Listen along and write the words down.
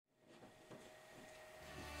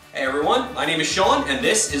everyone, my name is Sean and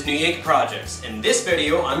this is New Yankee Projects. In this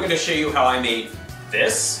video I'm going to show you how I made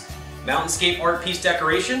this mountain-scape art piece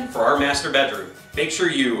decoration for our master bedroom. Make sure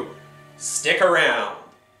you stick around.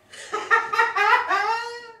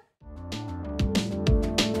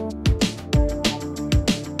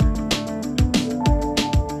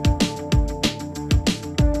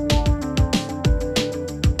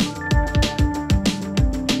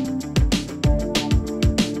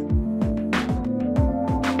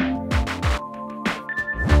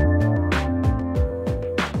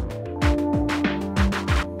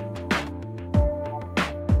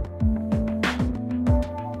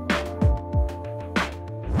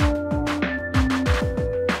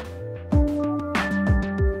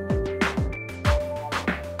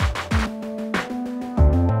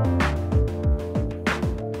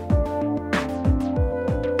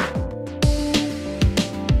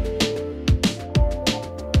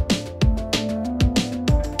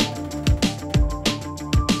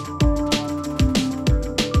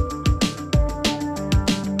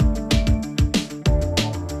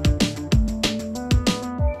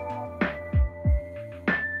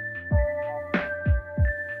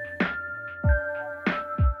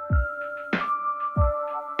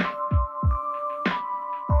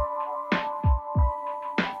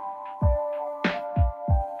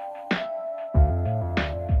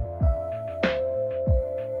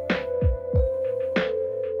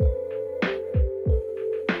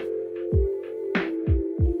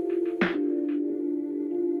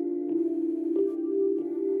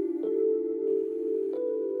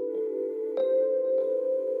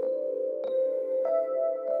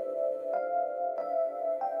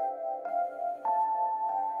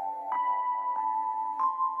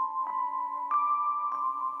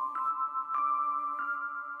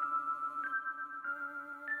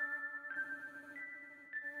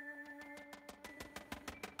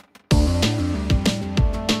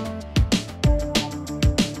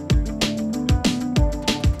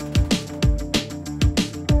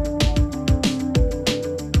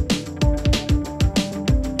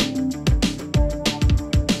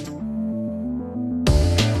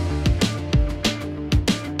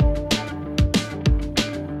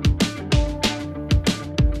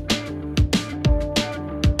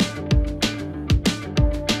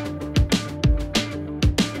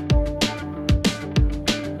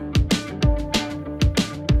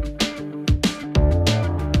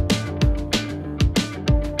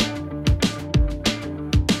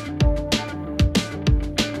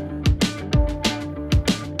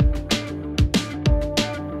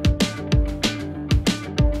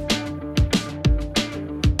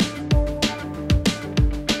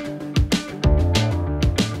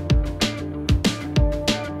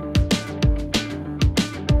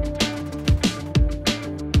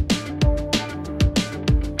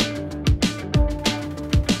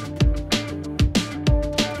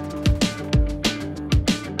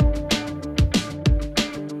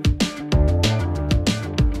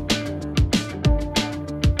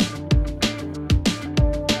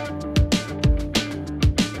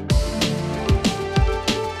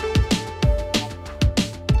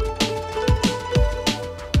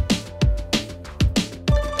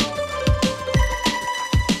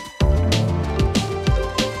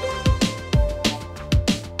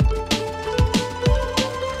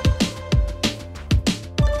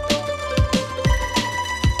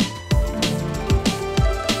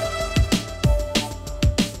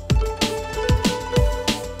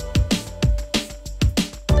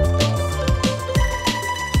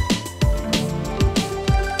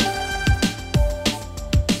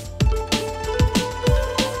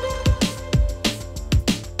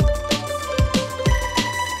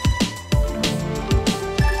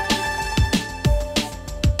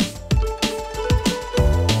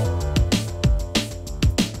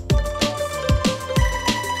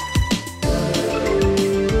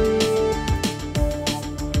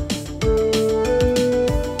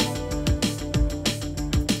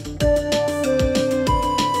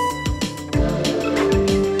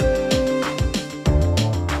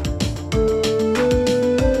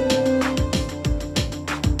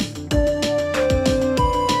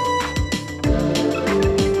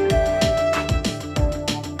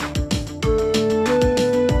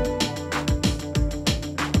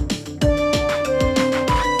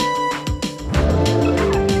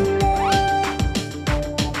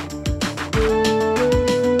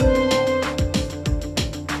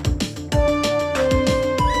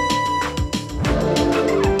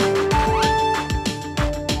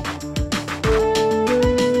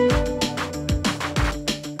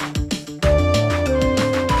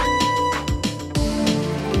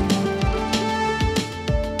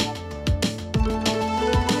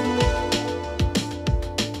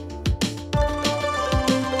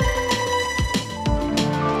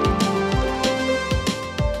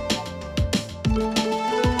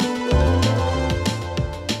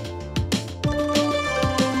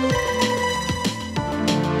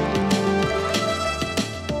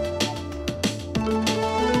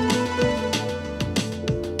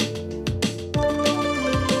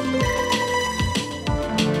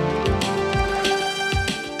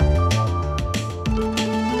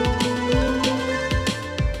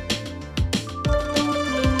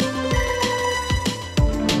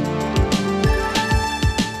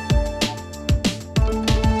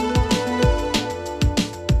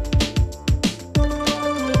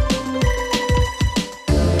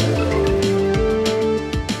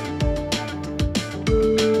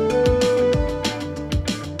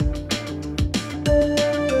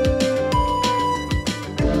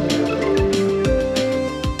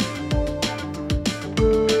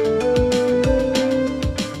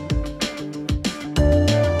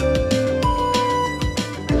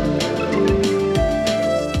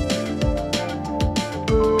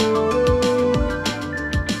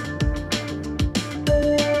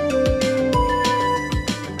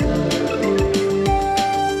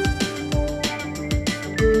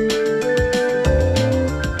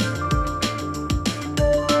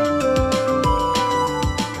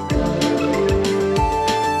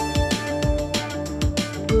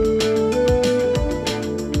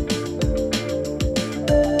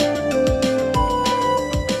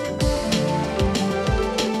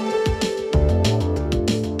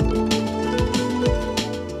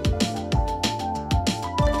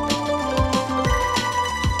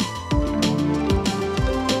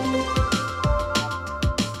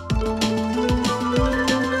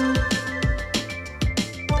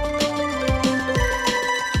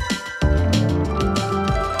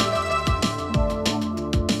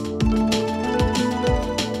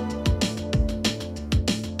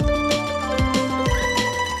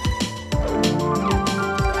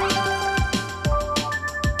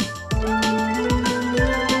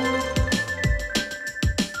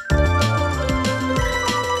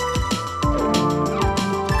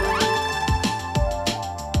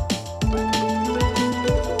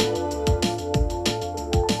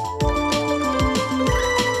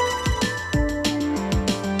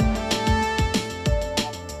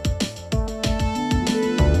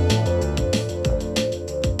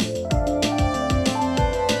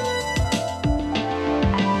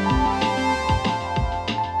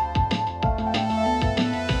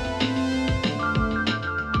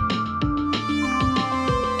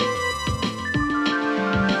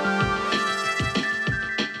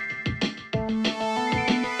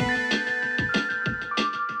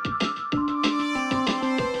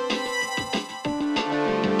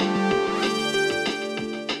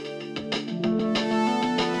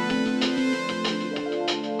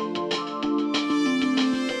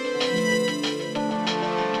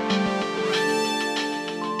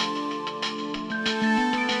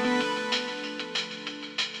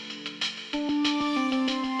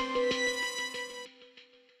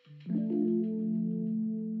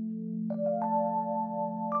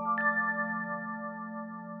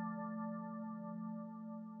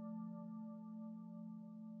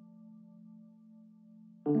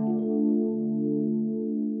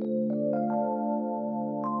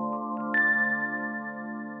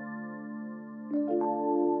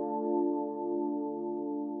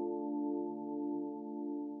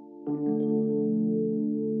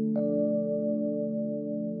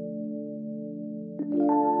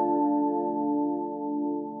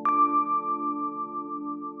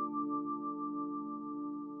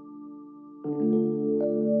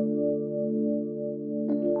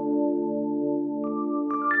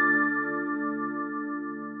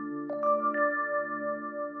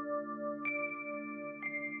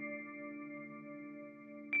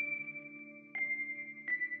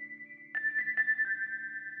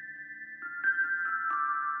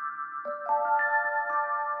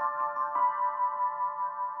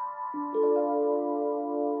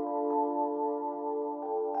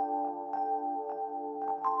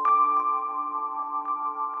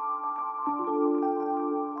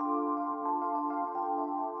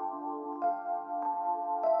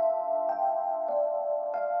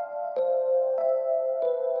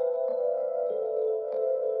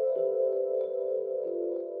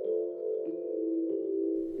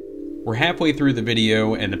 We're halfway through the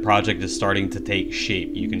video and the project is starting to take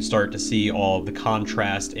shape. You can start to see all of the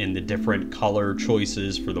contrast and the different color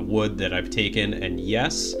choices for the wood that I've taken, and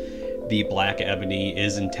yes, the black ebony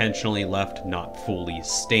is intentionally left not fully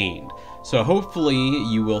stained. So hopefully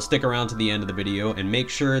you will stick around to the end of the video and make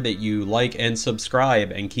sure that you like and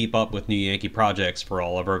subscribe and keep up with New Yankee projects for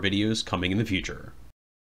all of our videos coming in the future.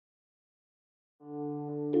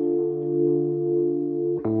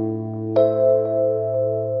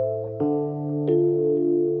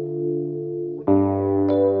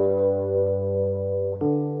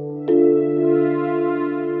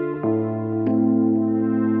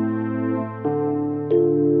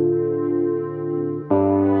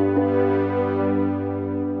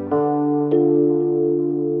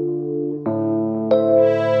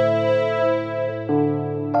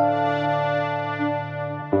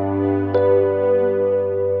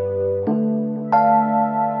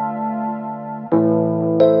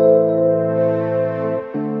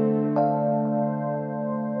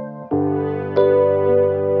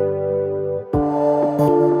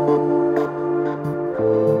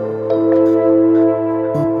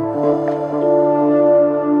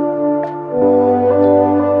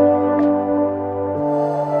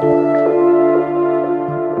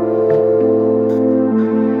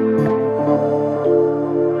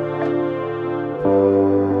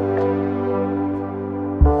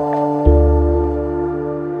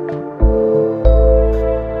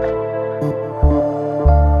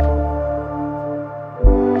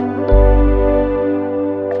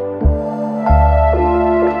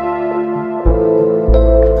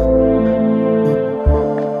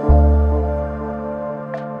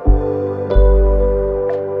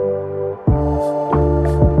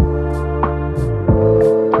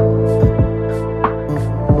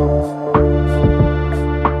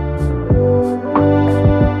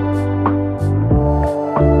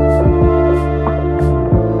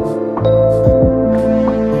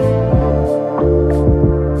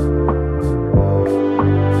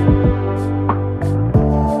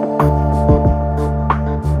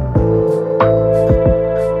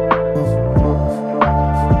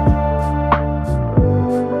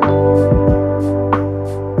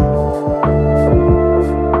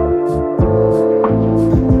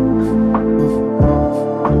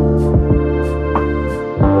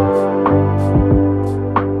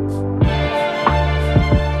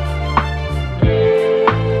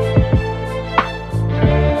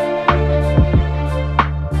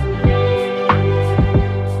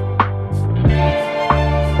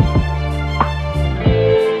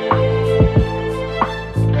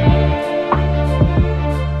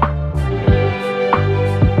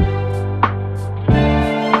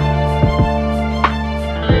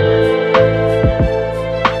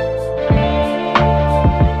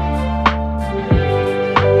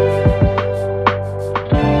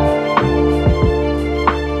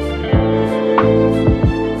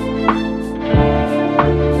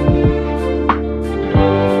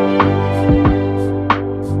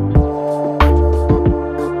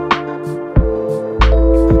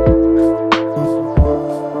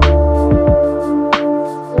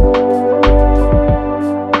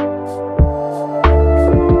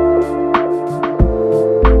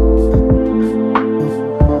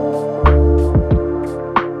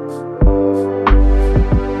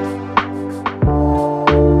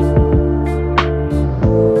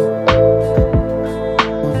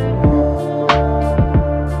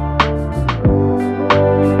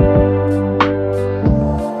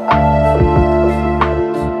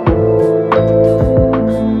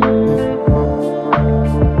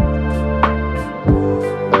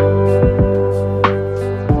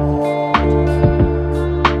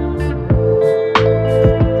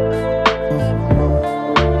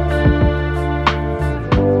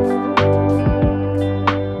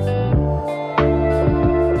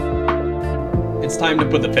 time to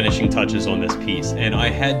put the finishing touches on this piece, and I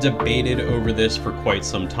had debated over this for quite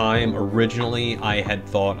some time. Originally, I had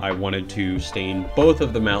thought I wanted to stain both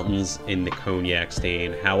of the mountains in the cognac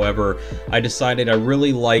stain. However, I decided I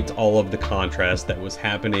really liked all of the contrast that was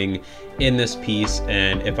happening in this piece,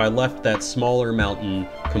 and if I left that smaller mountain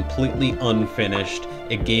completely unfinished,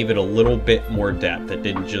 it gave it a little bit more depth. It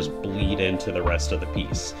didn't just bleed into the rest of the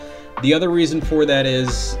piece. The other reason for that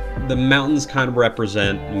is the mountains kind of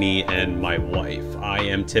represent me and my wife. I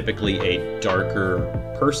am typically a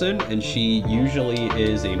darker person, and she usually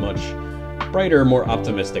is a much brighter, more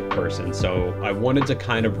optimistic person. So I wanted to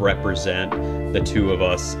kind of represent the two of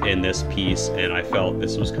us in this piece, and I felt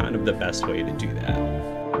this was kind of the best way to do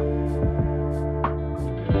that.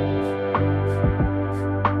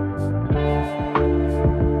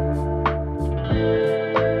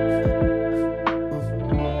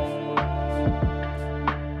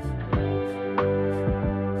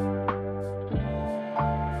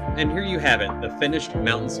 And here you have it, the finished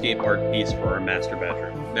mountainscape art piece for our master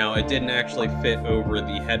bedroom. Now, it didn't actually fit over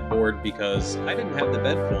the headboard because I didn't have the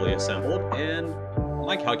bed fully assembled and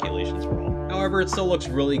my calculations were off. However, it still looks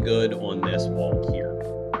really good on this wall here.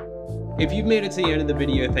 If you've made it to the end of the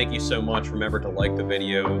video, thank you so much. Remember to like the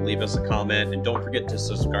video, leave us a comment, and don't forget to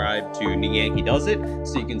subscribe to New Yankee Does It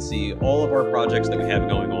so you can see all of our projects that we have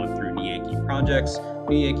going on through New Yankee Projects,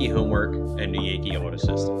 New Yankee Homework, and New Yankee Auto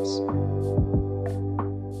Systems.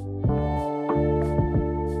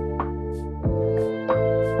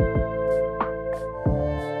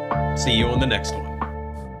 See you on the next one.